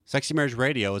Sexy Marriage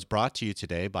Radio is brought to you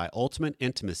today by Ultimate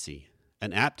Intimacy,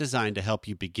 an app designed to help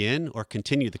you begin or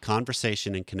continue the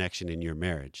conversation and connection in your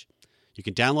marriage. You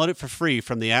can download it for free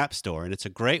from the App Store, and it's a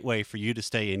great way for you to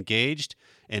stay engaged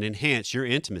and enhance your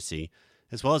intimacy,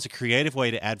 as well as a creative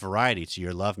way to add variety to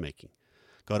your lovemaking.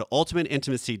 Go to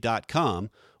ultimateintimacy.com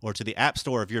or to the App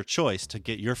Store of your choice to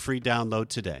get your free download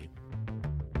today.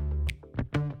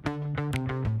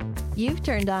 You've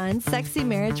turned on Sexy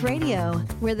Marriage Radio,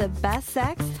 where the best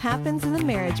sex happens in the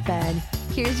marriage bed.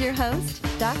 Here's your host,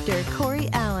 Dr. Corey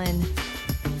Allen.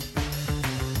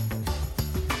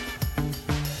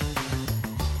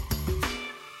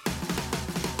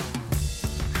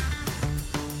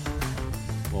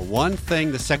 Well, one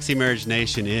thing the Sexy Marriage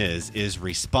Nation is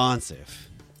responsive.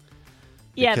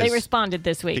 Yeah, they responded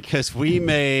this week. Because we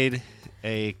made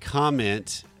a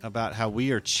comment about how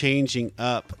we are changing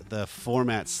up the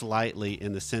format slightly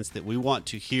in the sense that we want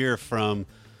to hear from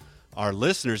our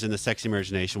listeners in the Sexy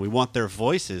Marriage Nation. We want their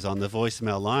voices on the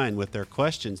voicemail line with their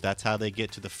questions. That's how they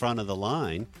get to the front of the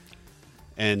line.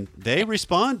 And they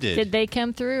responded. Did they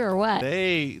come through or what?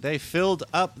 They filled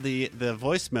up the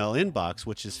voicemail inbox,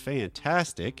 which is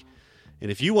fantastic. And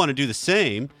if you want to do the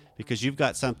same, because you've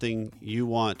got something you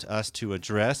want us to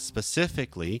address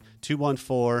specifically,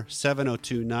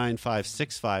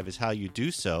 214-702-9565 is how you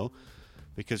do so,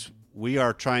 because we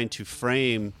are trying to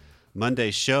frame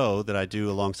Monday's show that I do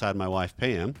alongside my wife,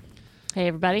 Pam. Hey,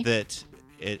 everybody. That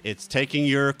it's taking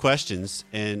your questions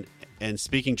and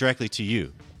speaking directly to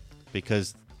you,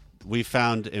 because we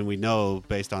found and we know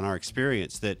based on our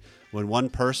experience that when one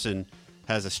person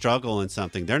has a struggle in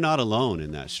something, they're not alone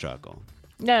in that struggle.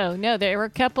 No, there were a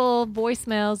couple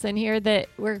voicemails in here that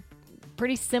were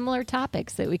pretty similar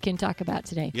topics that we can talk about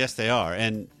today. Yes, they are.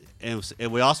 And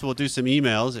we also will do some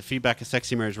emails at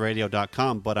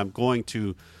feedback@sexymarriageradio.com, but I'm going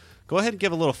to go ahead and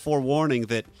give a little forewarning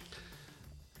that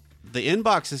the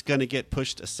inbox is going to get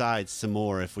pushed aside some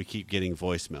more if we keep getting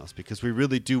voicemails, because we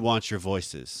really do want your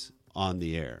voices on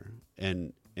the air.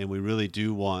 And we really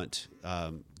do want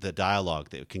the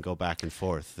dialogue that can go back and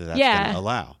forth that's going to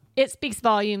allow. It speaks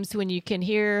volumes when you can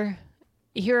hear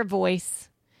a voice,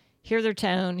 hear their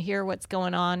tone, hear what's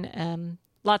going on.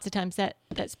 Lots of times that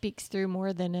speaks through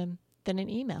more than an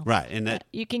email. Right, and that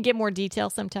you can get more detail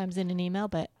sometimes in an email,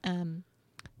 but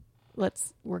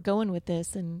we're going with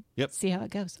this and see how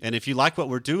it goes. And if you like what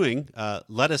we're doing,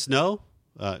 let us know.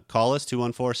 Call us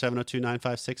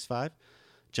 214-702-9565.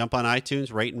 Jump on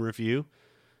iTunes, rate and review.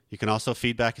 You can also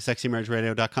feedback at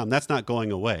sexymarriageradio.com. That's not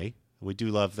going away. We do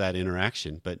love that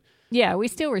interaction, but yeah, we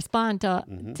still respond to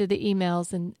the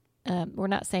emails, and we're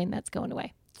not saying that's going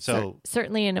away. So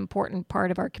certainly an important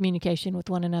part of our communication with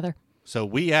one another. So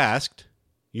we asked,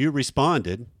 you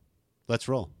responded. Let's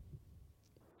roll.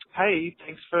 Hey,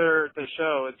 thanks for the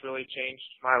show. It's really changed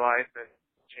my life and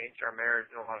changed our marriage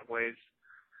in a lot of ways.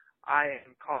 I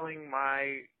am calling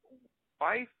my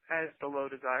wife as the low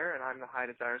desire, and I'm the high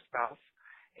desire spouse.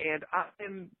 And I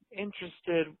am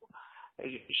interested.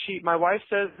 My wife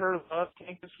says her love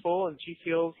tank is full, and she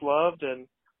feels loved and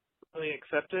really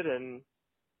accepted, and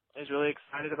is really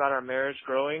excited about our marriage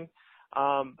growing.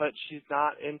 But she's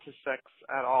not into sex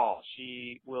at all.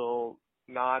 She will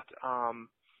not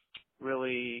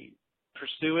really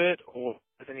pursue it or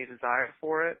has any desire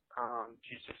for it.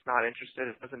 She's just not interested.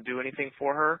 It doesn't do anything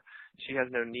for her. She has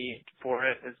no need for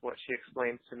it, is what she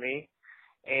explains to me.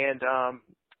 And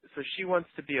so she wants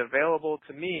to be available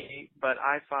to me, but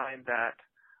I find that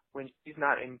when she's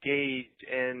not engaged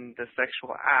in the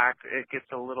sexual act, it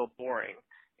gets a little boring,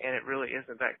 and it really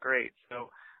isn't that great.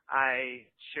 So I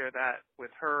share that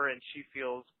with her, and she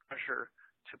feels pressure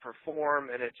to perform,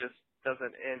 and it just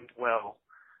doesn't end well.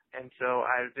 And so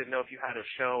I didn't know if you had a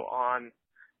show on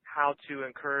how to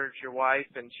encourage your wife,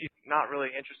 and she's not really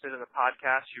interested in the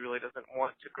podcast. She really doesn't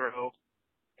want to grow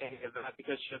any of that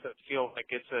because she doesn't feel like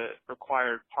it's a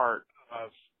required part of,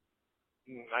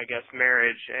 I guess,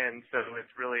 marriage. And so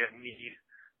it's really a need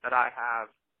that I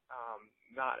have,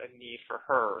 not a need for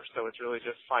her. So it's really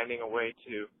just finding a way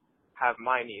to have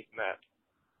my needs met.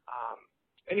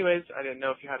 Anyways, I didn't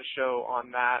know if you had a show on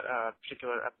that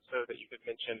particular episode that you could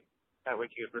mention that we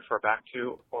could refer back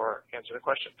to or answer the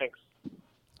question. Thanks.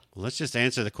 Well, let's just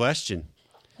answer the question.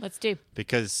 Let's do.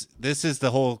 Because this is the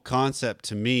whole concept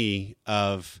to me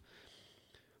of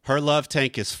her love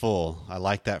tank is full. I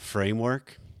like that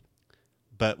framework.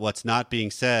 But what's not being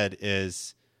said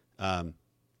is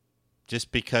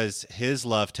just because his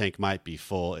love tank might be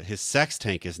full, his sex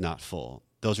tank is not full.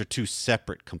 Those are two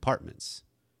separate compartments.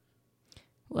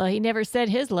 Well, he never said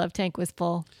his love tank was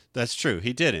full. That's true.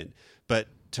 He didn't. But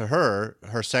to her,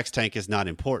 her sex tank is not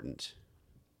important.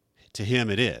 To him,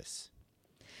 it is.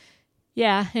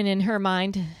 Yeah, and in her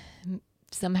mind,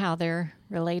 somehow they're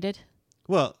related.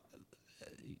 Well,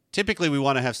 typically we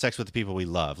want to have sex with the people we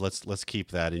love. Let's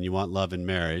keep that. And you want love in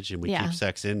marriage, and we Yeah. keep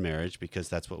sex in marriage because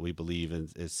that's what we believe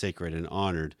is sacred and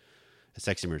honored at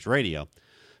Sexy Marriage Radio.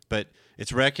 But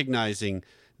it's recognizing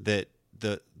that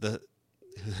the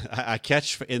I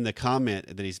catch in the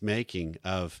comment that he's making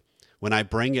of when I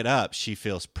bring it up, she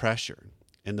feels pressure.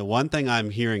 And the one thing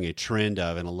I'm hearing a trend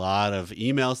of in a lot of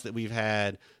emails that we've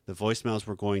had, the voicemails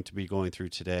we're going to be going through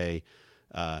today,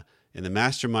 in the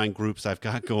mastermind groups I've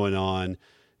got going on,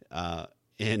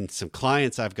 and some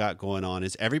clients I've got going on,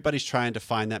 is everybody's trying to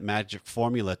find that magic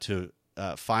formula to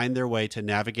find their way to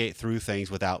navigate through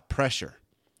things without pressure.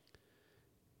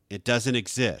 It doesn't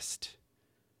exist.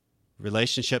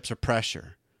 Relationships are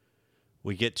pressure.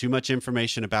 We get too much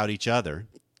information about each other.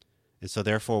 And so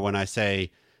therefore, when I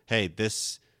say, hey,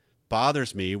 this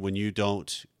bothers me when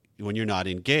you're not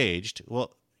engaged,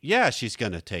 well, yeah, she's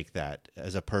going to take that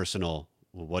as a personal,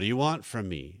 well, what do you want from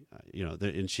me?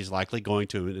 And she's likely going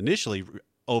to initially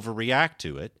overreact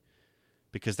to it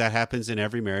because that happens in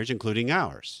every marriage, including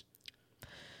ours.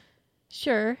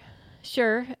 Sure.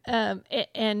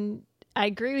 And I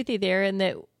agree with you there in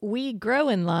that we grow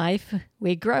in life.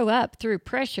 We grow up through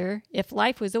pressure. If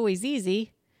life was always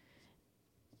easy,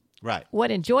 right? What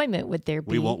enjoyment would there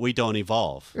be? We don't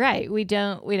evolve. Right. We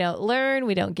don't learn.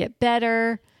 We don't get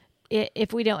better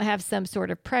if we don't have some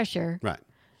sort of pressure. Right.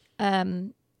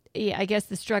 Yeah, I guess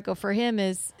the struggle for him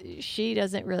is she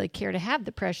doesn't really care to have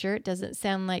the pressure. It doesn't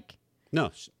sound like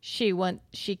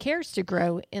she cares to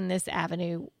grow in this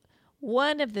avenue.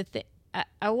 One of the things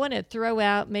I want to throw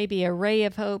out, maybe a ray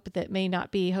of hope that may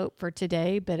not be hope for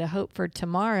today, but a hope for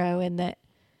tomorrow, and that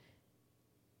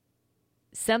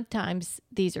sometimes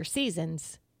these are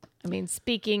seasons. I mean,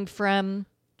 speaking from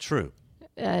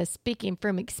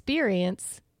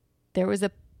experience, there was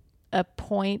a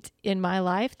point in my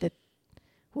life that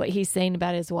what he's saying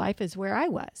about his wife is where I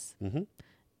was.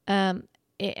 Mm-hmm.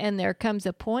 And there comes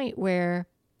a point where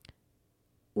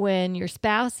when your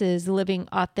spouse is living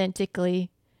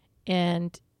authentically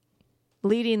and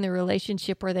leading the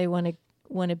relationship where they want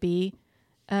to be,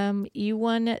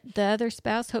 the other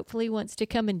spouse hopefully wants to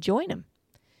come and join them.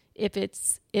 If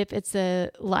it's a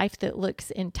life that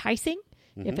looks enticing,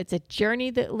 mm-hmm. if it's a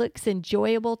journey that looks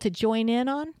enjoyable to join in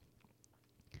on.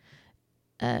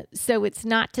 So it's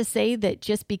not to say that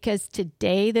just because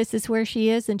today this is where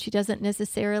she is and she doesn't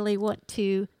necessarily want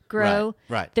to grow,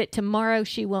 right. that tomorrow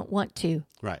she won't want to.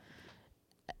 Right.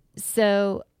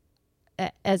 So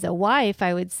as a wife,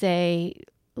 I would say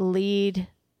lead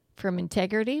from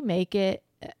integrity, make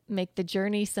the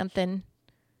journey something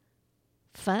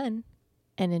fun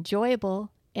and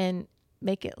enjoyable, and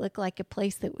make it look like a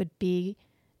place that would be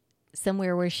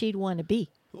somewhere where she'd want to be.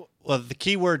 Well, the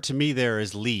key word to me there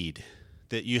is lead.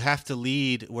 That you have to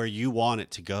lead where you want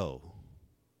it to go.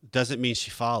 Doesn't mean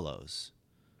she follows.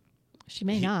 She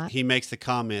may not. He makes the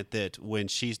comment that when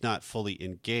she's not fully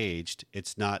engaged,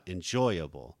 it's not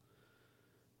enjoyable,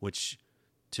 which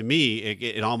to me,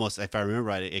 it almost, if I remember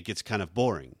right, it gets kind of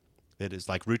boring. It is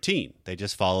like routine. They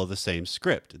just follow the same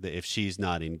script if she's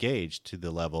not engaged to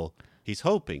the level he's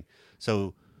hoping.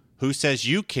 So who says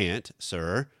you can't,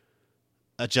 sir,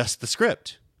 adjust the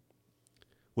script?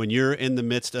 When you're in the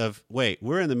midst of,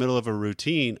 we're in the middle of a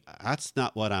routine, that's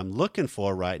not what I'm looking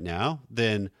for right now,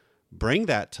 then bring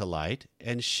that to light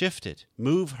and shift it.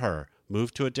 Move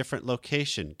to a different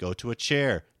location, go to a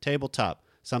chair, tabletop,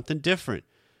 something different.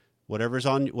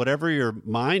 Whatever your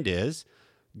mind is,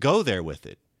 go there with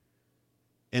it.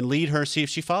 And lead her, see if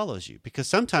she follows you. Because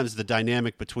sometimes the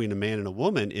dynamic between a man and a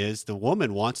woman is the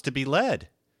woman wants to be led.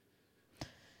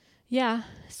 Yeah,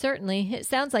 certainly. It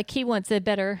sounds like he wants a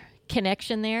better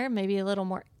connection there, maybe a little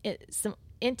more, some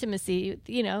intimacy.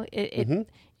 Mm-hmm.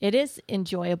 It is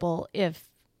enjoyable if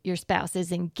your spouse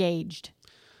is engaged.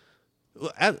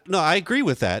 No, I agree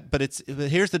with that, but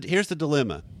here's the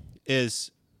dilemma: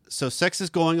 is so sex is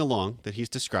going along that he's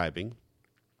describing.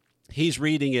 He's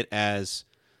reading it as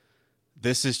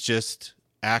this is just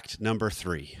act number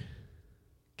 3,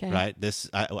 Okay. right?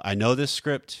 I know this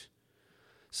script,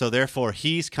 so therefore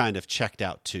he's kind of checked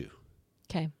out too.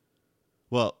 Okay.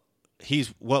 Well,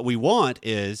 what we want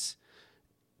is,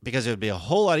 because it would be a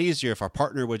whole lot easier if our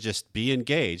partner would just be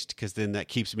engaged, because then that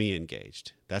keeps me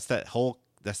engaged. That's the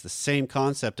same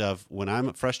concept of when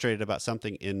I'm frustrated about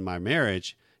something in my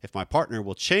marriage, if my partner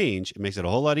will change, it makes it a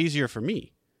whole lot easier for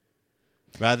me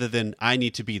rather than I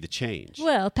need to be the change.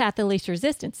 Well, path of least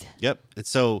resistance. Yep. And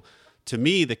so to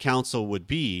me, the counsel would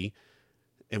be,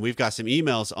 and we've got some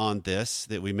emails on this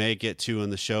that we may get to on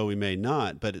the show, we may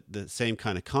not, but the same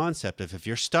kind of concept of if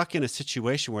you're stuck in a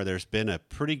situation where there's been a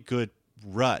pretty good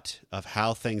rut of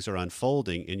how things are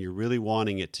unfolding and you're really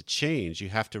wanting it to change, you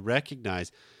have to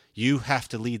recognize you have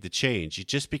to lead the change.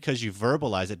 Just because you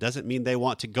verbalize it doesn't mean they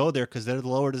want to go there because they're the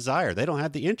lower desire. They don't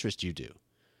have the interest you do.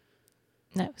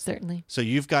 No, certainly. So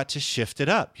you've got to shift it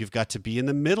up. You've got to be in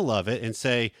the middle of it and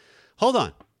say, hold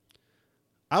on,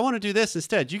 I want to do this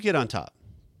instead. You get on top.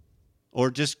 Or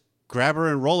just grab her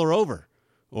and roll her over.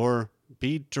 Or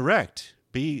be direct.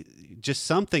 Be just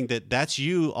something that's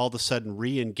you all of a sudden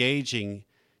re-engaging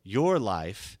your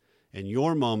life and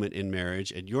your moment in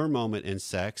marriage and your moment in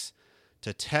sex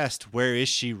to test where is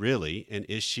she really, and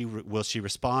will she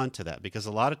respond to that? Because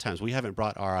a lot of times we haven't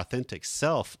brought our authentic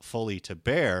self fully to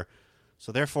bear,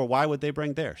 so therefore why would they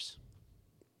bring theirs?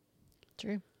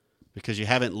 True. Because you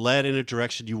haven't led in a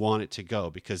direction you want it to go,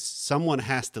 because someone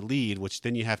has to lead, which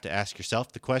then you have to ask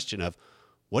yourself the question of,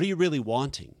 what are you really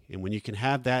wanting? And when you can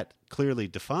have that clearly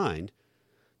defined,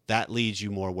 that leads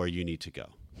you more where you need to go.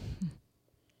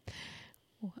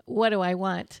 What do I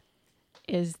want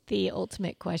is the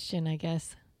ultimate question, I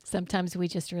guess. Sometimes we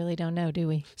just really don't know, do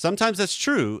we? Sometimes that's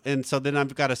true. And so then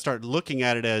I've got to start looking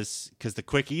at it as, because the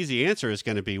quick, easy answer is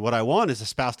going to be, what I want is a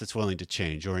spouse that's willing to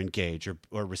change or engage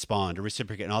or respond or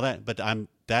reciprocate and all that. But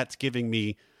that's giving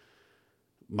me,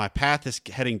 my path is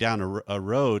heading down a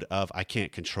road of I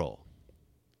can't control.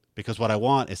 Because what I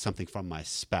want is something from my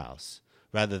spouse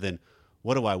rather than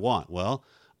what do I want? Well,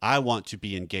 I want to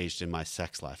be engaged in my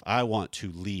sex life. I want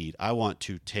to lead. I want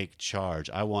to take charge.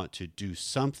 I want to do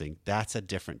something. That's a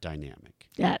different dynamic.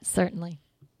 Yeah, certainly.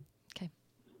 Okay.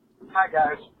 Hi,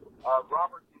 guys.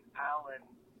 Robert and Alan,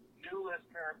 new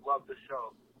listener, love the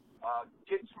show.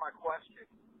 Get to my question.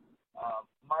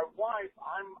 My wife,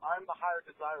 I'm the higher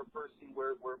desire person.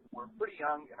 We're pretty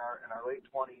young in our late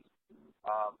 20s.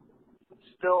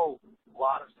 Still a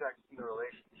lot of sex in the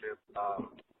relationship.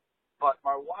 But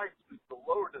my wife, who's the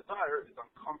lower desire, is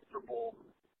uncomfortable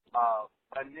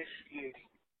initiating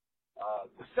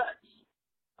the sex.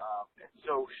 And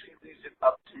so she leaves it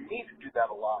up to me to do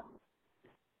that a lot.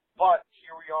 But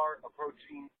here we are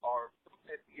approaching our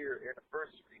 5th year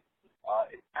anniversary.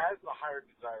 And as the higher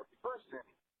desire person,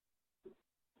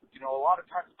 a lot of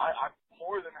times I'm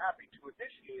more than happy to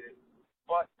initiate it.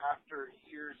 But after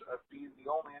years of being the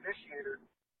only initiator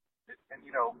and,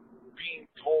 being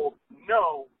told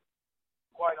no,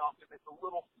 quite often it's a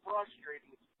little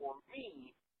frustrating for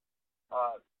me,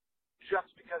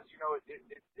 just because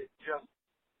it just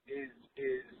is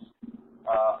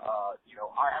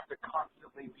I have to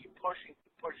constantly be pushing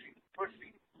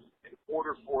in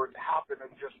order for it to happen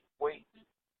and just wait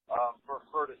for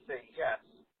her to say yes,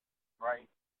 right?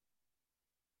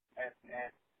 And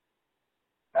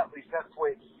at least that's the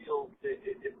way it feels.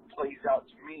 It plays out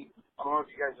to me. I don't know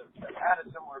if you guys have had a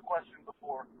similar question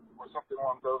before or something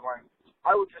along those lines.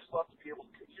 I would just love to be able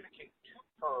to communicate to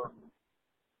her,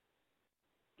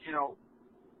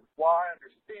 while I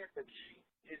understand that she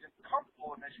isn't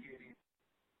comfortable initiating,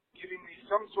 giving me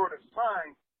some sort of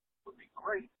sign would be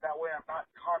great. That way I'm not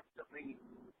constantly,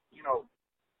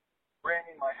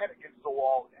 ramming my head against the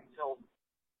wall until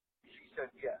she says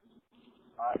yes.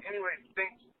 Anyway,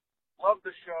 thanks. Love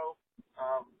the show.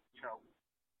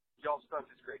 Y'all's stuff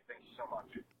is great. Thank you so much.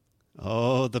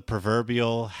 Oh, the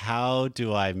proverbial, how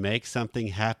do I make something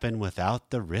happen without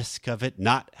the risk of it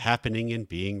not happening and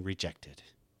being rejected?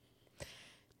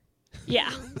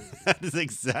 Yeah. That is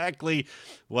exactly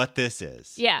what this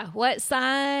is. Yeah. What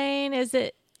sign is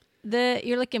it that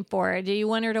you're looking for? Do you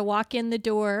want her to walk in the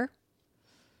door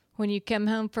when you come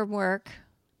home from work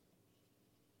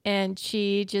and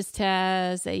she just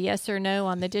has a yes or no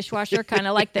on the dishwasher, kind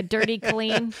of like the dirty,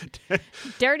 clean?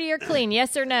 Dirty or clean,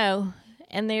 yes or no?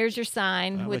 And there's your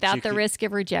sign without the risk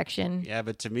of rejection. Yeah,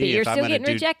 but to me, but you're still getting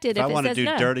rejected if it says no. If I want to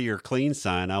do dirty or clean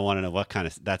sign, I want to know what kind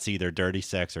of, that's either dirty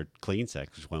sex or clean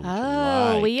sex. Which one would you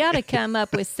like? We ought to come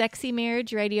up with Sexy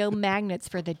Marriage Radio magnets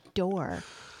for the door.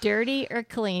 Dirty or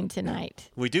clean tonight.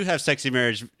 We do have Sexy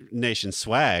Marriage Nation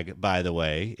swag, by the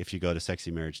way. If you go to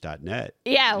sexymarriage.net,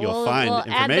 yeah, you'll find we'll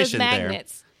information add those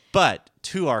magnets there. But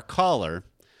to our caller,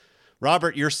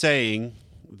 Robert, you're saying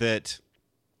that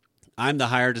I'm the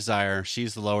higher desire,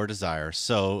 she's the lower desire.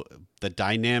 So the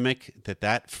dynamic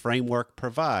that framework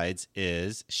provides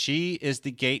is she is the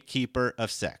gatekeeper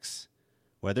of sex.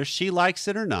 Whether she likes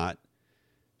it or not,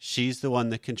 she's the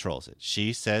one that controls it.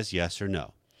 She says yes or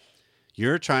no.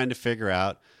 You're trying to figure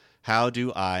out, how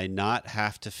do I not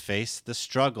have to face the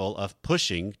struggle of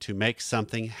pushing to make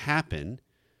something happen?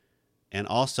 And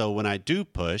also, when I do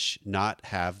push, not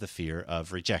have the fear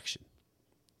of rejection.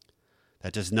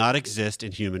 That does not exist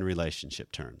in human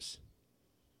relationship terms.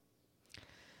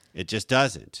 It just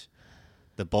doesn't.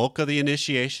 The bulk of the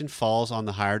initiation falls on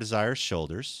the higher desire's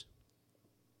shoulders.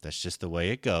 That's just the way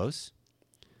it goes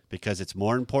because it's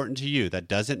more important to you. That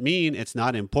doesn't mean it's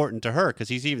not important to her because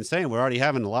he's even saying we're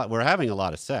having a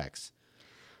lot of sex.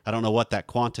 I don't know what that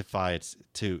quantifies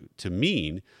to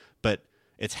mean, but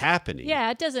it's happening.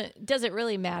 Yeah, it doesn't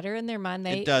really matter in their mind.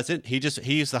 It doesn't.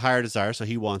 He's the higher desire, so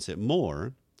he wants it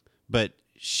more. But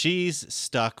she's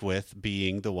stuck with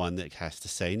being the one that has to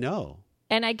say no.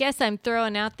 And I guess I'm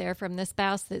throwing out there from the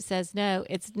spouse that says no,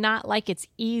 it's not like it's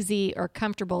easy or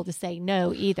comfortable to say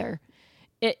no either.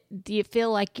 Do you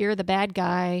feel like you're the bad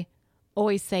guy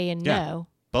always saying no?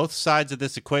 Both sides of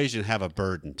this equation have a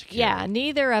burden to carry. Yeah,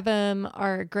 neither of them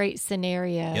are a great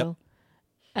scenario.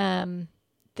 Yep.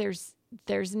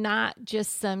 There's not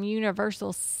just some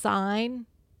universal sign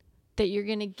that you're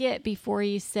going to get before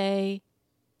you say,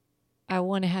 I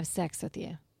want to have sex with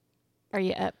you. Are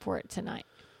you up for it tonight?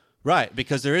 Right,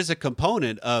 because there is a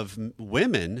component of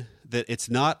women that it's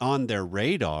not on their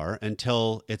radar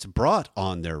until it's brought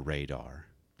on their radar,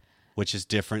 which is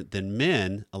different than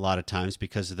men a lot of times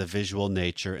because of the visual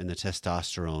nature and the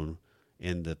testosterone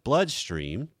in the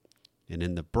bloodstream and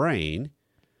in the brain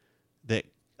that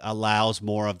allows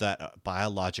more of that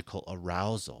biological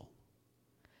arousal.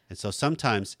 And so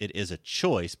sometimes it is a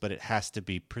choice, but it has to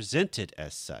be presented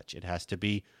as such. It has to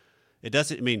be. It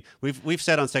doesn't. I mean, we've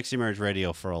said on Sexy Marriage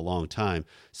Radio for a long time,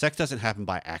 sex doesn't happen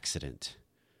by accident.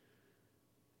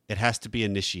 It has to be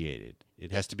initiated.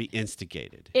 It has to be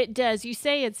instigated. It does. You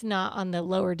say it's not on the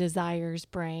lower desires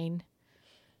brain,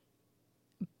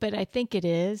 but I think it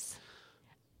is.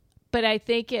 But I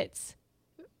think it's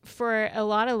for a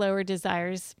lot of lower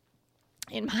desires.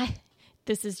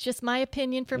 This is just my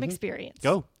opinion from experience.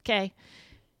 Go. Okay.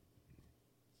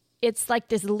 It's like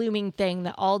this looming thing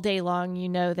that all day long you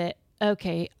know that,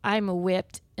 okay, I'm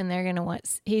whipped and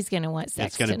he's going to want sex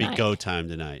It's going to be tonight. go time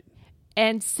tonight.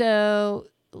 And so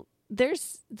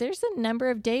there's a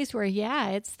number of days where, yeah,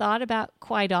 it's thought about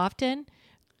quite often,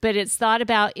 but it's thought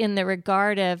about in the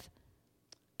regard of,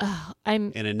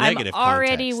 In a negative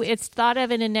context. It's thought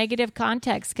of in a negative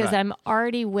context because Right. I'm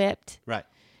already whipped Right.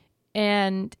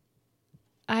 and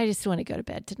I just want to go to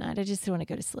bed tonight. I just want to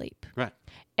go to sleep. Right.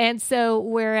 And so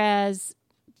whereas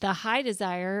the high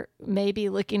desire may be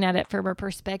looking at it from a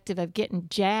perspective of getting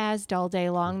jazzed all day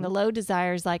long, the low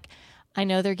desire is like, I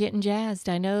know they're getting jazzed.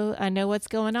 I know what's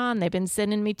going on. They've been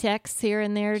sending me texts here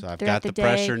and there So I've throughout got the day.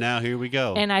 pressure now. Here we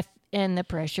go. And the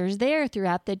pressure's there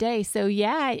throughout the day. So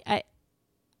yeah,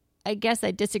 I guess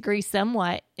I disagree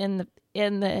somewhat in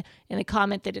the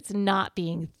comment that it's not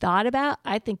being thought about.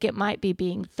 I think it might be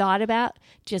being thought about,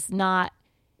 just not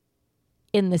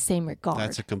in the same regard.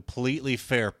 That's a completely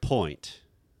fair point.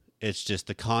 It's just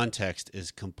the context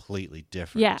is completely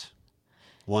different. Yeah.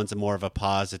 One's more of a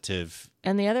positive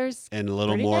and the others and a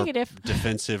little pretty more negative.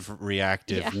 defensive,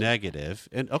 reactive, Yeah. negative.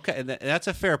 And okay, and that's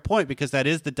a fair point because that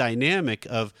is the dynamic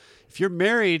of if you're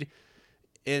married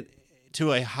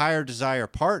to a higher desire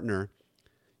partner,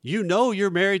 you know you're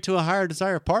married to a higher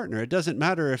desire partner. It doesn't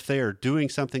matter if they are doing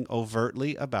something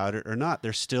overtly about it or not.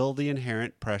 There's still the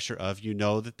inherent pressure of you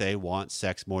know that they want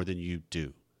sex more than you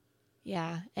do.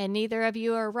 Yeah, and neither of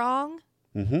you are wrong.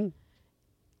 Mm-hmm.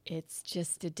 It's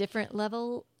just a different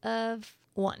level of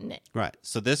wanting it. Right.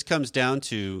 So this comes down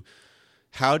to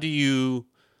how do you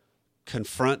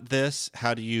confront this?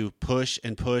 How do you push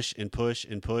and push and push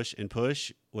and push and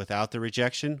push without the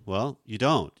rejection? Well, you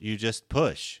don't. You just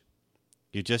push.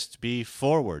 You just be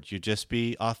forward. You just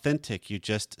be authentic. You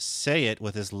just say it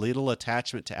with as little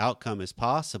attachment to outcome as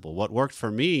possible. What worked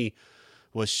for me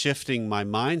was shifting my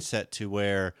mindset to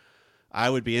where I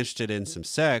would be interested in some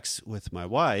sex with my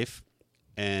wife,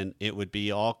 and it would be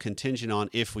all contingent on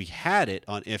if we had it,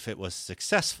 on if it was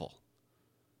successful.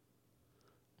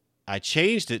 I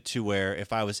changed it to where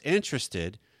if I was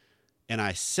interested and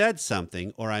I said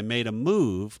something or I made a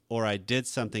move or I did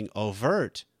something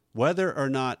overt, whether or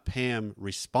not Pam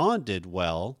responded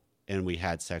well and we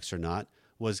had sex or not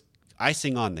was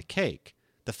icing on the cake.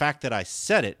 The fact that I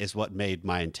said it is what made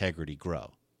my integrity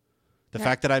grow. The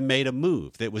fact that I made a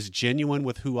move that was genuine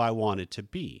with who I wanted to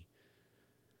be,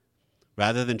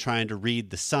 rather than trying to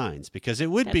read the signs, because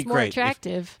it would That's be more great.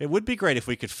 attractive. It would be great if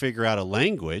we could figure out a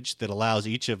language that allows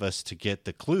each of us to get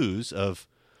the clues of,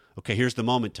 okay, here's the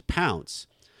moment to pounce.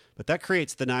 But that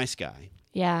creates the nice guy.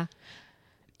 Yeah.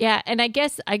 Yeah, and I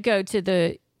guess I go to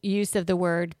the use of the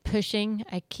word pushing.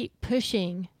 I keep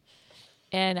pushing,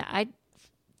 and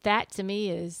that to me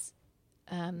is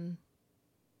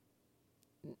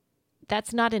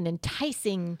that's not an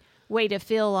enticing way to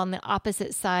feel on the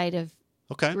opposite side of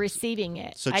Okay. receiving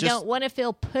it. So I just- don't want to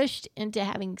feel pushed into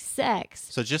having sex.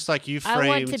 So just like you framed, I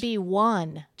want to be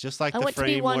won. just like I the want to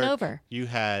be framework won over. you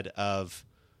had of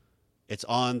it's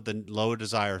on the low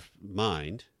desire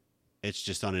mind. It's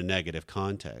just on a negative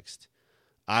context.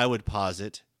 I would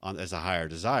posit as a higher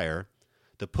desire,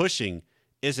 the pushing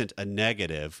isn't a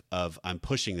negative of I'm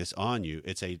pushing this on you.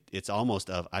 It's almost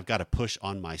of I've got to push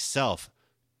on myself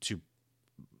to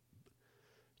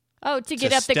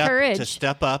get up the courage. To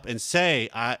step up and say,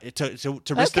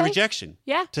 to risk the rejection.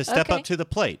 Yeah. To step up to the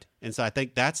plate. And so I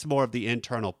think that's more of the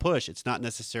internal push. It's not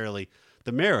necessarily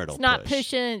the marital push. Not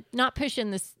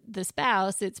pushing the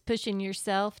spouse. It's pushing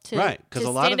yourself to, right, to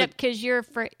stand up because you're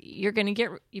going to get,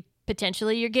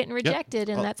 potentially you're getting rejected,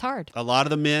 and that's hard. A lot of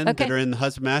the men that are in the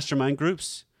husband mastermind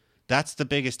groups, that's the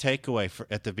biggest takeaway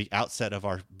at the outset of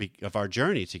our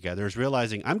journey together is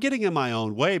realizing I'm getting in my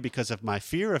own way because of my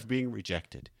fear of being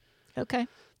rejected. Okay.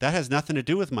 That has nothing to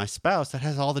do with my spouse. That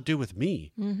has all to do with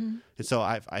me. Mm-hmm. And so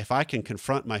if I can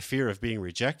confront my fear of being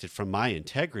rejected from my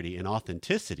integrity and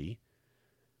authenticity,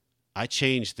 I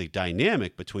change the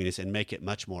dynamic between us and make it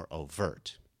much more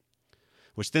overt.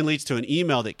 Which then leads to an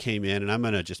email that came in, and I'm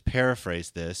going to just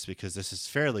paraphrase this because this is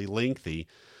fairly lengthy.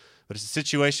 But it's a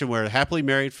situation where happily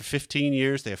married for 15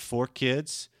 years. They have 4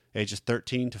 kids, ages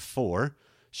 13 to 4.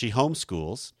 She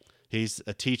homeschools. He's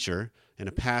a teacher and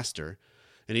a pastor.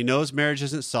 And he knows marriage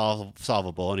isn't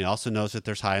solvable, and he also knows that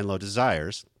there's high and low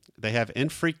desires. They have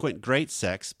infrequent great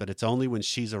sex, but it's only when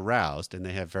she's aroused, and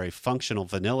they have very functional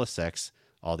vanilla sex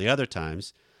all the other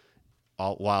times,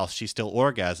 while she still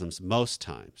orgasms most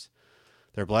times.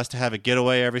 They're blessed to have a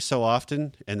getaway every so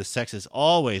often, and the sex is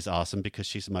always awesome because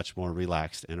she's much more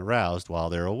relaxed and aroused while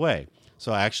they're away.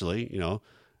 So actually,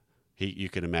 you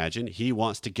can imagine he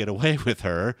wants to get away with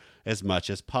her as much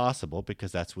as possible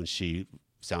because that's when she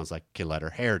sounds like can let her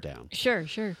hair down. Sure.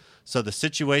 So the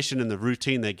situation and the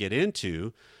routine they get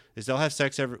into is they'll have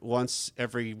sex once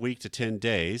every week to 10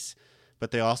 days, but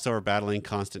they also are battling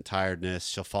constant tiredness.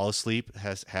 She'll fall asleep,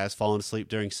 has fallen asleep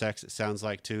during sex, it sounds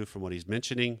like, too, from what he's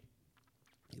mentioning.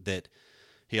 That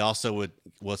he also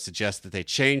will suggest that they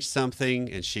change something,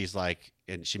 and she's like,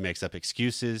 and she makes up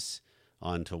excuses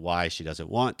on to why she doesn't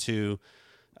want to.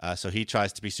 So he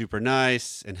tries to be super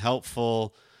nice and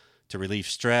helpful to relieve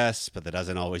stress, but that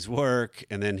doesn't always work.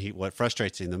 And then what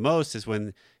frustrates him the most is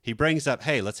when he brings up,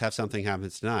 hey, let's have something happen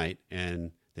tonight.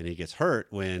 And then he gets hurt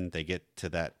when they get to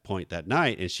that point that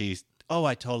night, and she's,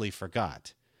 I totally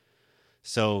forgot.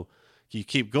 So you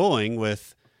keep going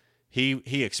with,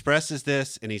 he expresses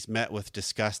this, and he's met with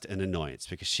disgust and annoyance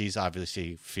because she's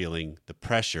obviously feeling the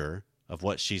pressure of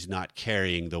what she's not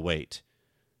carrying the weight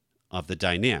of the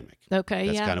dynamic. Okay,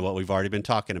 That's kind of what we've already been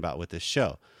talking about with this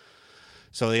show.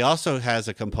 So he also has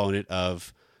a component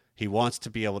of he wants to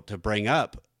be able to bring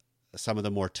up some of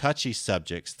the more touchy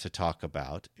subjects to talk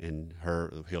about, and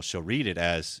she'll read it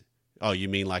as, oh, you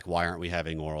mean like, why aren't we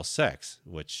having oral sex?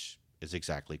 Which is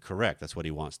exactly correct. That's what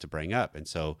he wants to bring up. And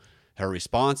so her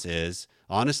response is,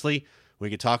 honestly, we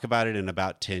could talk about it in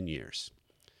about 10 years.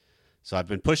 So I've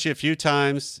been pushy a few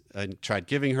times and tried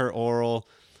giving her oral.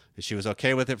 She was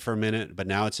okay with it for a minute, but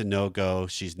now it's a no-go.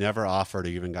 She's never offered or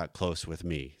even got close with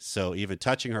me. So even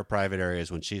touching her private areas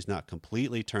when she's not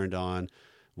completely turned on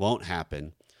won't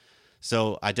happen.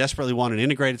 So I desperately want an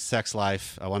integrated sex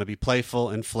life. I want to be playful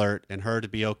and flirt, and her to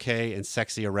be okay and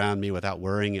sexy around me without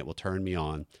worrying it will turn me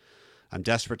on. I'm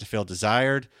desperate to feel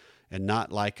desired and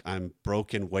not like I'm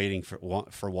broken waiting for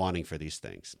wanting for these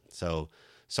things. So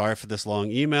sorry for this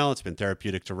long email. It's been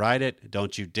therapeutic to write it.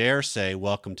 Don't you dare say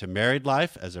welcome to married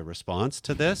life as a response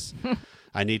to this.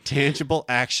 I need tangible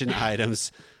action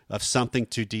items of something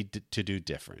to do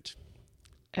different.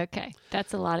 Okay.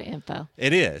 That's a lot of info.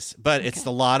 It is, but it's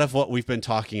a lot of what we've been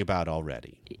talking about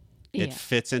already. Yeah. It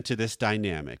fits into this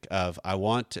dynamic of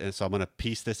and so I'm going to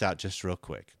piece this out just real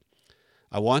quick.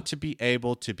 I want to be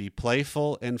able to be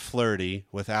playful and flirty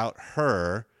without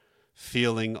her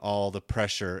feeling all the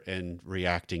pressure and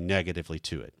reacting negatively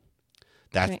to it.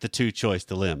 That's the 2-choice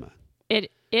dilemma.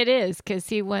 It is, because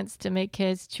he wants to make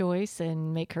his choice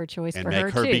and make her choice and for her,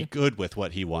 make her too. be good with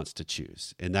what he wants to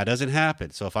choose. And that doesn't happen.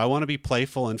 So if I want to be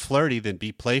playful and flirty, then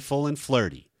be playful and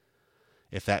flirty.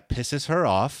 If that pisses her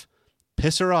off,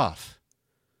 piss her off.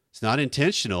 It's not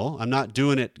intentional. I'm not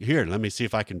doing it here. Let me see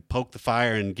if I can poke the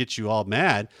fire and get you all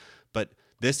mad. But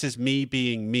this is me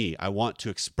being me. I want to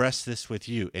express this with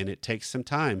you. And it takes some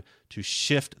time to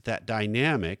shift that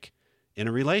dynamic in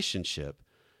a relationship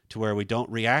to where we don't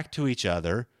react to each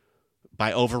other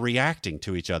by overreacting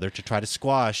to each other to try to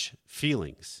squash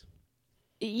feelings.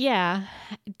 Yeah.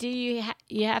 Do you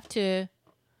have to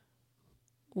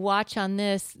watch on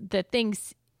this, the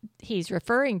things he's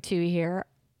referring to here?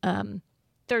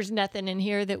 There's nothing in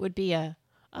here that would be a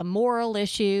moral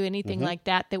issue, anything like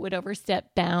that would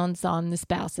overstep bounds on the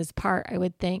spouse's part, I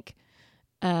would think.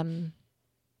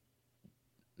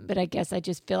 But I guess I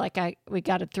just feel like we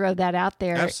got to throw that out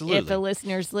there. Absolutely. If a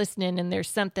listener's listening and there's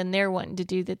something they're wanting to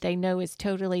do that they know is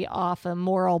totally off a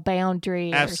moral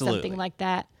boundary Absolutely. or something like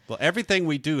that. Well, everything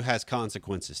we do has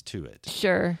consequences to it.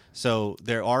 Sure. So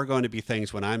there are going to be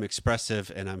things when I'm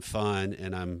expressive and I'm fun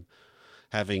and I'm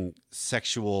having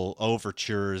sexual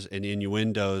overtures and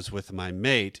innuendos with my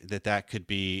mate, that could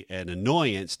be an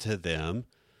annoyance to them.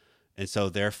 And so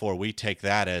therefore we take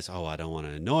that as, oh, I don't want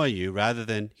to annoy you, rather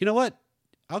than, you know what?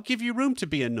 I'll give you room to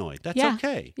be annoyed. That's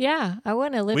okay. Yeah, I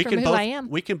want to live from who I am.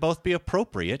 We can both be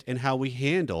appropriate in how we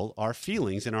handle our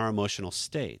feelings and our emotional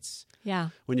states. Yeah.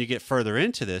 When you get further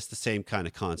into this, the same kind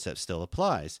of concept still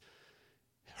applies.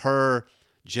 Her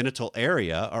genital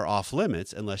area are off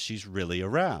limits unless she's really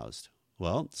aroused.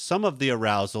 Well, some of the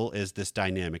arousal is this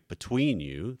dynamic between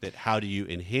you, that how do you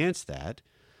enhance that?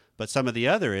 But some of the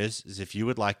other is if you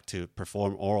would like to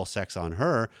perform oral sex on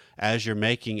her as you're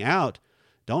making out,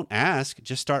 don't ask,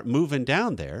 just start moving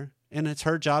down there. And it's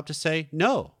her job to say,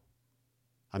 no,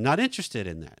 I'm not interested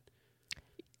in that.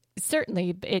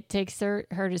 Certainly, it takes her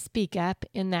to speak up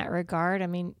in that regard. I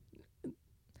mean,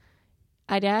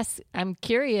 I'm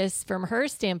curious from her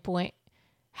standpoint,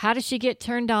 how does she get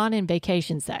turned on in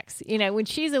vacation sex? You know, when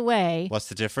she's away. What's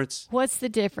the difference?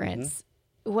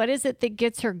 Mm-hmm. What is it that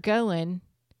gets her going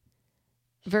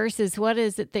versus what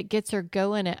is it that gets her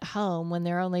going at home when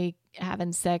they're only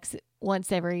having sex once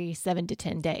every 7 to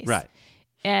 10 days? Right.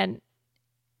 And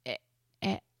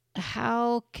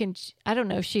how can I don't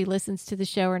know if she listens to the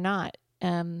show or not.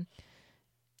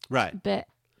 Right. But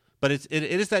it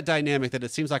is that dynamic that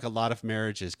it seems like a lot of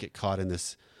marriages get caught in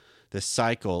this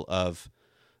cycle of,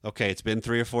 okay, it's been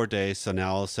 3 or 4 days, so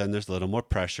now all of a sudden there's a little more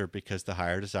pressure because the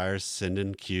higher desires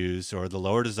sending cues or the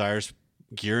lower desires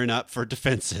gearing up for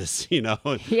defenses,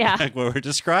 Yeah. like what we're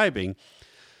describing.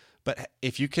 But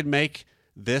if you can make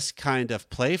this kind of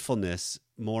playfulness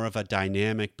more of a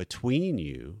dynamic between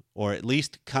you, or at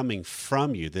least coming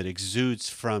from you, that exudes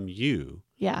from you,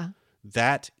 yeah,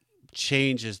 that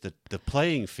changes the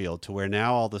playing field to where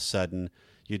now all of a sudden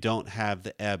you don't have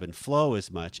the ebb and flow as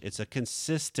much. It's a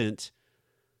consistent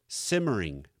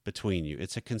simmering between you.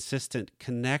 It's a consistent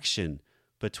connection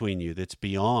between you that's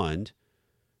beyond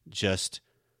just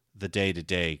the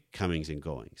day-to-day comings and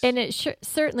goings. And it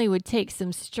certainly would take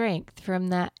some strength from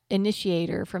that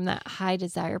initiator, from that high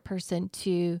desire person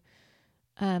to,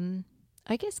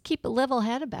 I guess, keep a level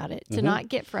head about it, to Mm-hmm. not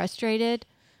get frustrated.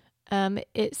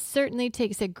 It certainly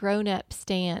takes a grown-up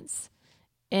stance,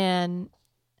 and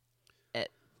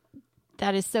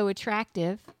that is so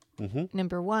attractive, Mm-hmm.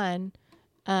 number one.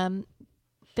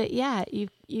 But yeah,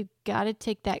 you've got to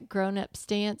take that grown-up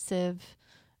stance of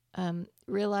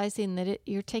realizing that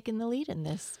you're taking the lead in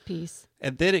this piece.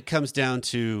 And then it comes down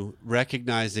to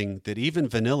recognizing that even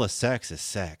vanilla sex is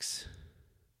sex.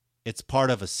 It's part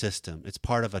of a system. It's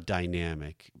part of a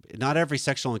dynamic. Not every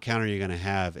sexual encounter you're going to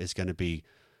have is going to be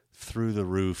through the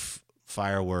roof,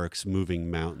 fireworks, moving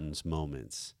mountains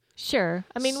moments. Sure.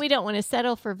 I mean, we don't want to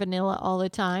settle for vanilla all the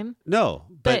time. No,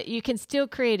 But you can still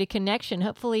create a connection.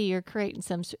 Hopefully you're creating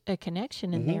a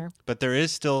connection in there. But there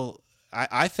is still,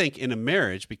 I think in a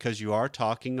marriage, because you are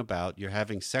talking about you're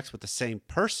having sex with the same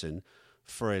person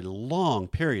for a long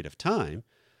period of time,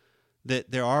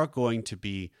 that there are going to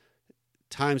be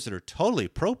times that are totally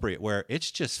appropriate where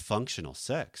it's just functional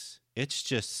sex. It's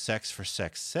just sex for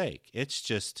sex sake. It's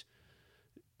just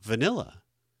vanilla.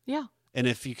 Yeah. And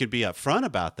if you could be upfront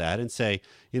about that and say,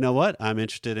 you know what, I'm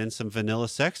interested in some vanilla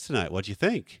sex tonight. What do you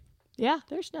think? Yeah,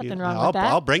 there's nothing wrong I'll with that.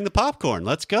 I'll bring the popcorn.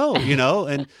 Let's go,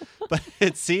 but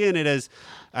it's seeing it as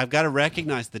I've got to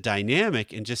recognize the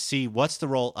dynamic and just see what's the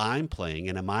role I'm playing.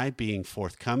 And am I being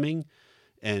forthcoming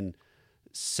and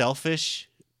selfish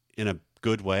in a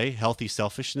good way, healthy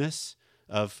selfishness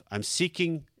of I'm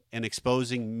seeking and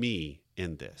exposing me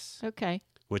in this, Okay.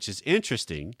 which is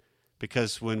interesting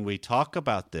because when we talk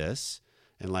about this,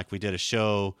 and like we did a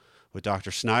show with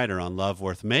Dr. Snyder on Love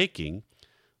Worth Making,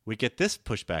 we get this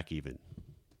pushback even.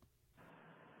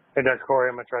 Hey, Dr. Corey,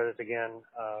 I'm going to try this again.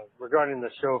 Regarding the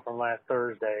show from last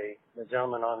Thursday, the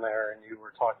gentleman on there and you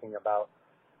were talking about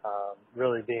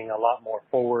really being a lot more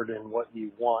forward in what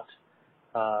you want.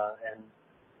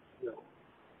 And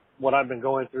what I've been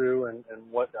going through and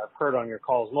what I've heard on your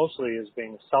calls mostly is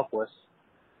being selfless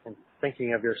and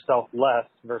thinking of yourself less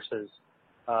versus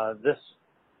this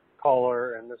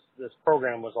caller and this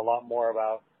program was a lot more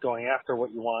about going after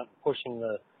what you want, pushing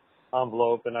the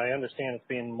envelope, and I understand it's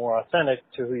being more authentic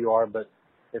to who you are, but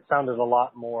it sounded a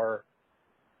lot more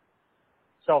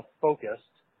self-focused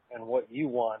and what you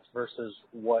want versus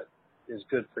what is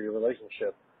good for your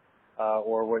relationship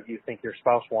or what you think your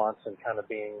spouse wants and kind of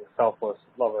being a selfless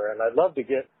lover. And I'd love to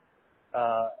get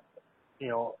a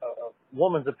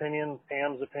woman's opinion,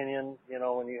 Pam's opinion,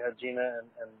 when you had Gina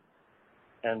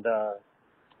and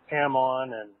Pam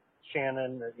on and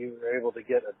Shannon, that you were able to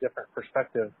get a different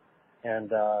perspective.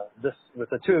 And this, with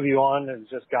the two of you on, it was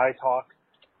just guy talk.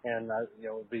 And,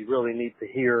 it would be really neat to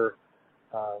hear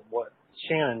what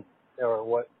Shannon or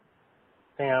what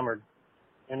Pam or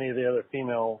any of the other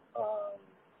female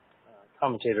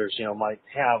commentators, might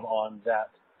have on that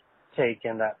take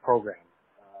in that program.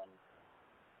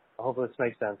 I hope this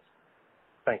makes sense.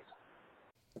 Thanks.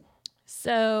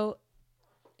 So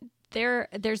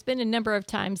there's been a number of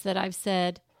times that I've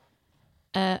said,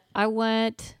 I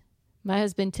want my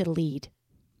husband to lead.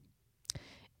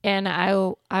 And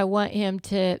I want him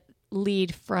to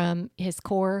lead from his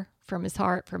core, from his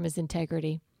heart, from his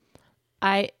integrity.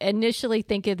 I initially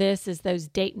think of this as those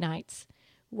date nights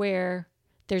where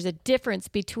there's a difference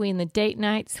between the date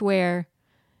nights where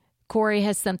Corey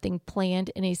has something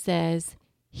planned and he says,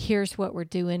 here's what we're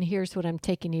doing, here's what I'm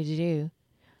taking you to do,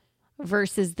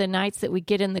 versus the nights that we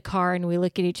get in the car and we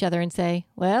look at each other and say,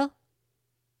 well,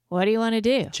 what do you want to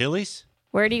do? Chili's?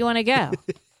 Where do you want to go?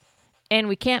 And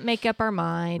we can't make up our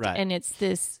mind. Right. And it's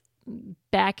this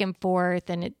back and forth,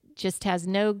 and it just has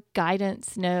no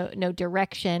guidance, no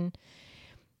direction.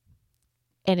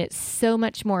 And it's so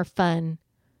much more fun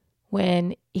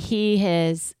when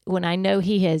I know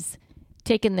he has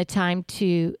taken the time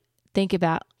to think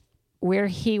about where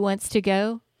he wants to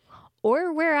go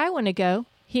or where I want to go.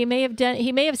 He may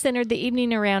have centered the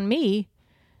evening around me,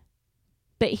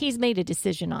 but he's made a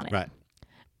decision on it. Right.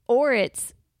 Or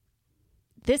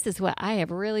this is what I have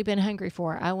really been hungry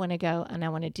for. I want to go and I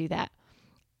want to do that.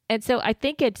 And so I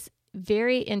think it's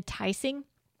very enticing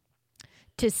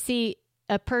to see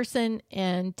a person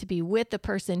and to be with a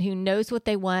person who knows what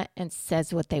they want and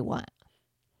says what they want.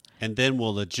 And then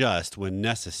we'll adjust when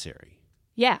necessary.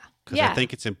 Yeah. Because I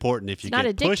think it's important if you not get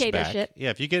a dictatorship. pushback. Yeah,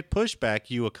 if you get pushback,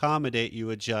 you accommodate, you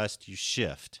adjust, you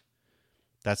shift.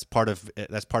 That's part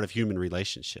of human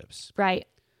relationships. Right.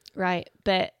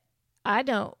 But I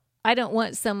don't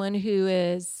want someone who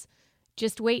is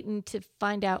just waiting to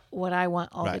find out what I want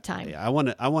all the time. Yeah, I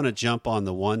want to jump on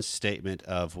the one statement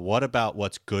of what about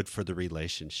what's good for the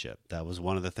relationship. That was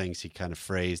one of the things he kind of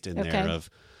phrased in there of,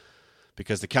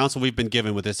 because the counsel we've been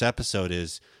given with this episode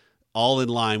is all in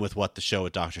line with what the show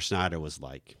with Dr. Snyder was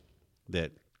like,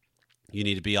 that you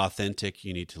need to be authentic,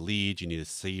 you need to lead, you need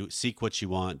to seek what you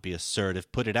want, be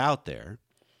assertive, put it out there,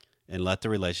 and let the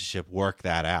relationship work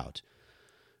that out.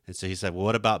 And so he said, well,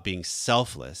 what about being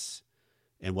selfless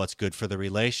and what's good for the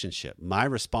relationship? My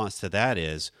response to that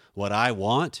is what I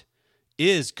want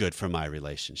is good for my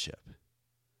relationship.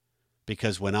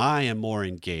 Because when I am more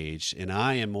engaged and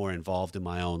I am more involved in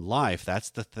my own life, that's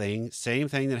the same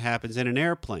thing that happens in an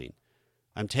airplane.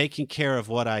 I'm taking care of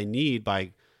what I need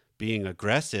by being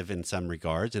aggressive in some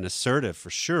regards and assertive for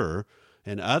sure,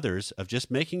 and others of just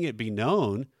making it be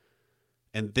known.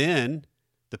 And then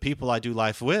the people I do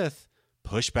life with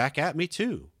push back at me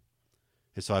too.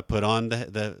 And so I put on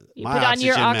my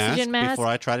oxygen mask before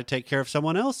I try to take care of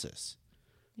someone else's.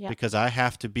 Yeah. Because I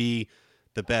have to be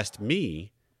the best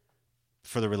me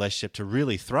for the relationship to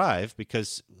really thrive,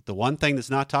 because the one thing that's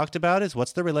not talked about is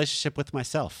what's the relationship with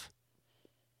myself.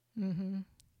 Mm-hmm.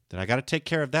 Then I got to take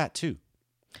care of that too.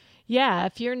 Yeah,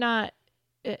 if you're not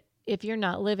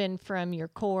living from your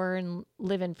core and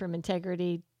living from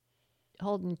integrity,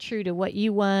 holding true to what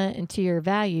you want and to your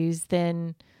values,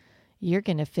 then you're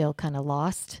going to feel kind of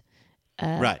lost.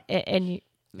 Right. And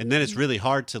then it's really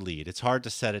hard to lead. It's hard to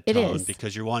set a tone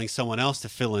because you're wanting someone else to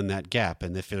fill in that gap.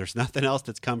 And if there's nothing else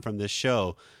that's come from this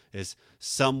show, is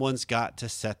someone's got to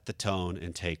set the tone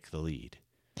and take the lead.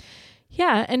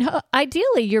 Yeah. And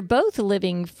ideally, you're both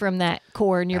living from that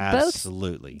core, and you're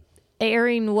Absolutely. both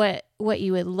airing what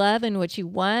you would love and what you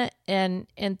want. And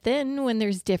then when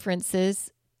there's differences,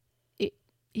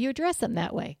 you address them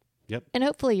that way. Yep. And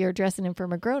hopefully you're addressing them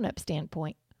from a grown-up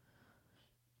standpoint.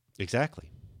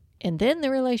 Exactly. And then the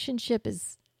relationship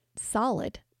is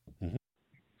solid. Mm-hmm.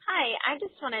 Hi, I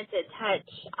just wanted to touch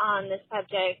on the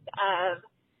subject of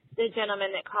the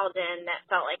gentleman that called in that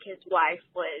felt like his wife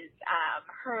was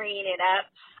hurrying it up.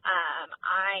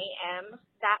 I am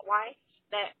that wife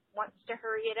that wants to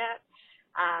hurry it up.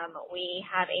 We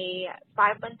have a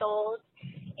 5-month-old,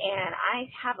 and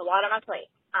I have a lot on my plate.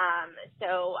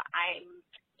 So I'm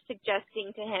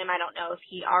suggesting to him, I don't know if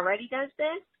he already does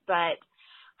this, but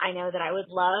I know that I would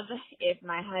love if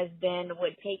my husband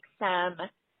would take some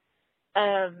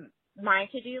of my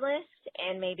to-do list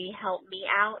and maybe help me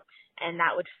out, and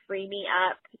that would free me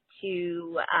up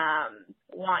to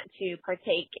want to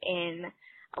partake in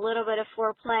a little bit of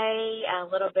foreplay, a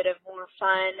little bit of more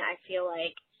fun. I feel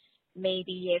like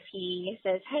maybe if he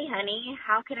says, hey, honey,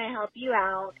 how can I help you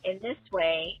out in this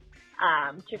way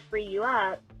to free you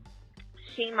up,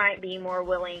 she might be more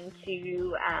willing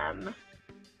to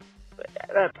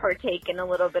partake in a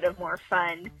little bit of more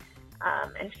fun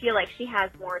and feel like she has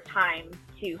more time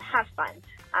to have fun.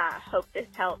 Hope this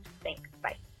helps. Thanks.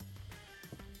 Bye.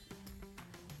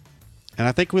 And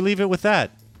I think we leave it with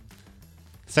that.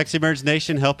 Sexy Marriage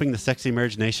Nation helping the Sexy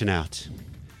Marriage Nation out.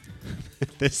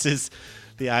 This is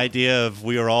the idea of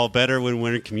we are all better when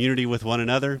we're in community with one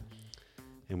another,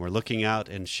 and we're looking out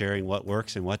and sharing what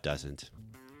works and what doesn't.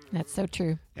 That's so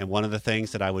true. And one of the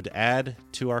things that I would add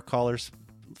to our caller's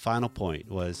final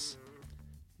point was,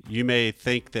 you may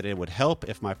think that it would help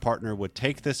if my partner would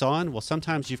take this on. Well,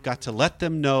 sometimes you've got to let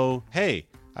them know, hey,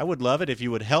 I would love it if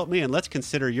you would help me, and let's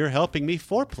consider you're helping me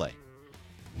foreplay.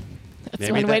 That's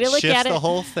Maybe one that way to look shifts at it. the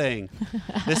whole thing.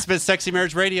 This has been Sexy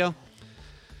Marriage Radio.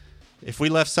 If we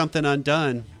left something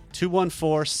undone,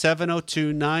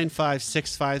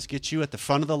 214-702-9565 gets you at the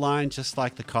front of the line, just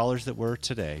like the callers that were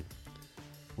today.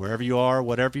 Wherever you are,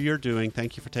 whatever you're doing,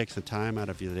 thank you for taking the time out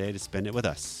of your day to spend it with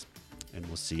us. And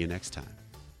we'll see you next time.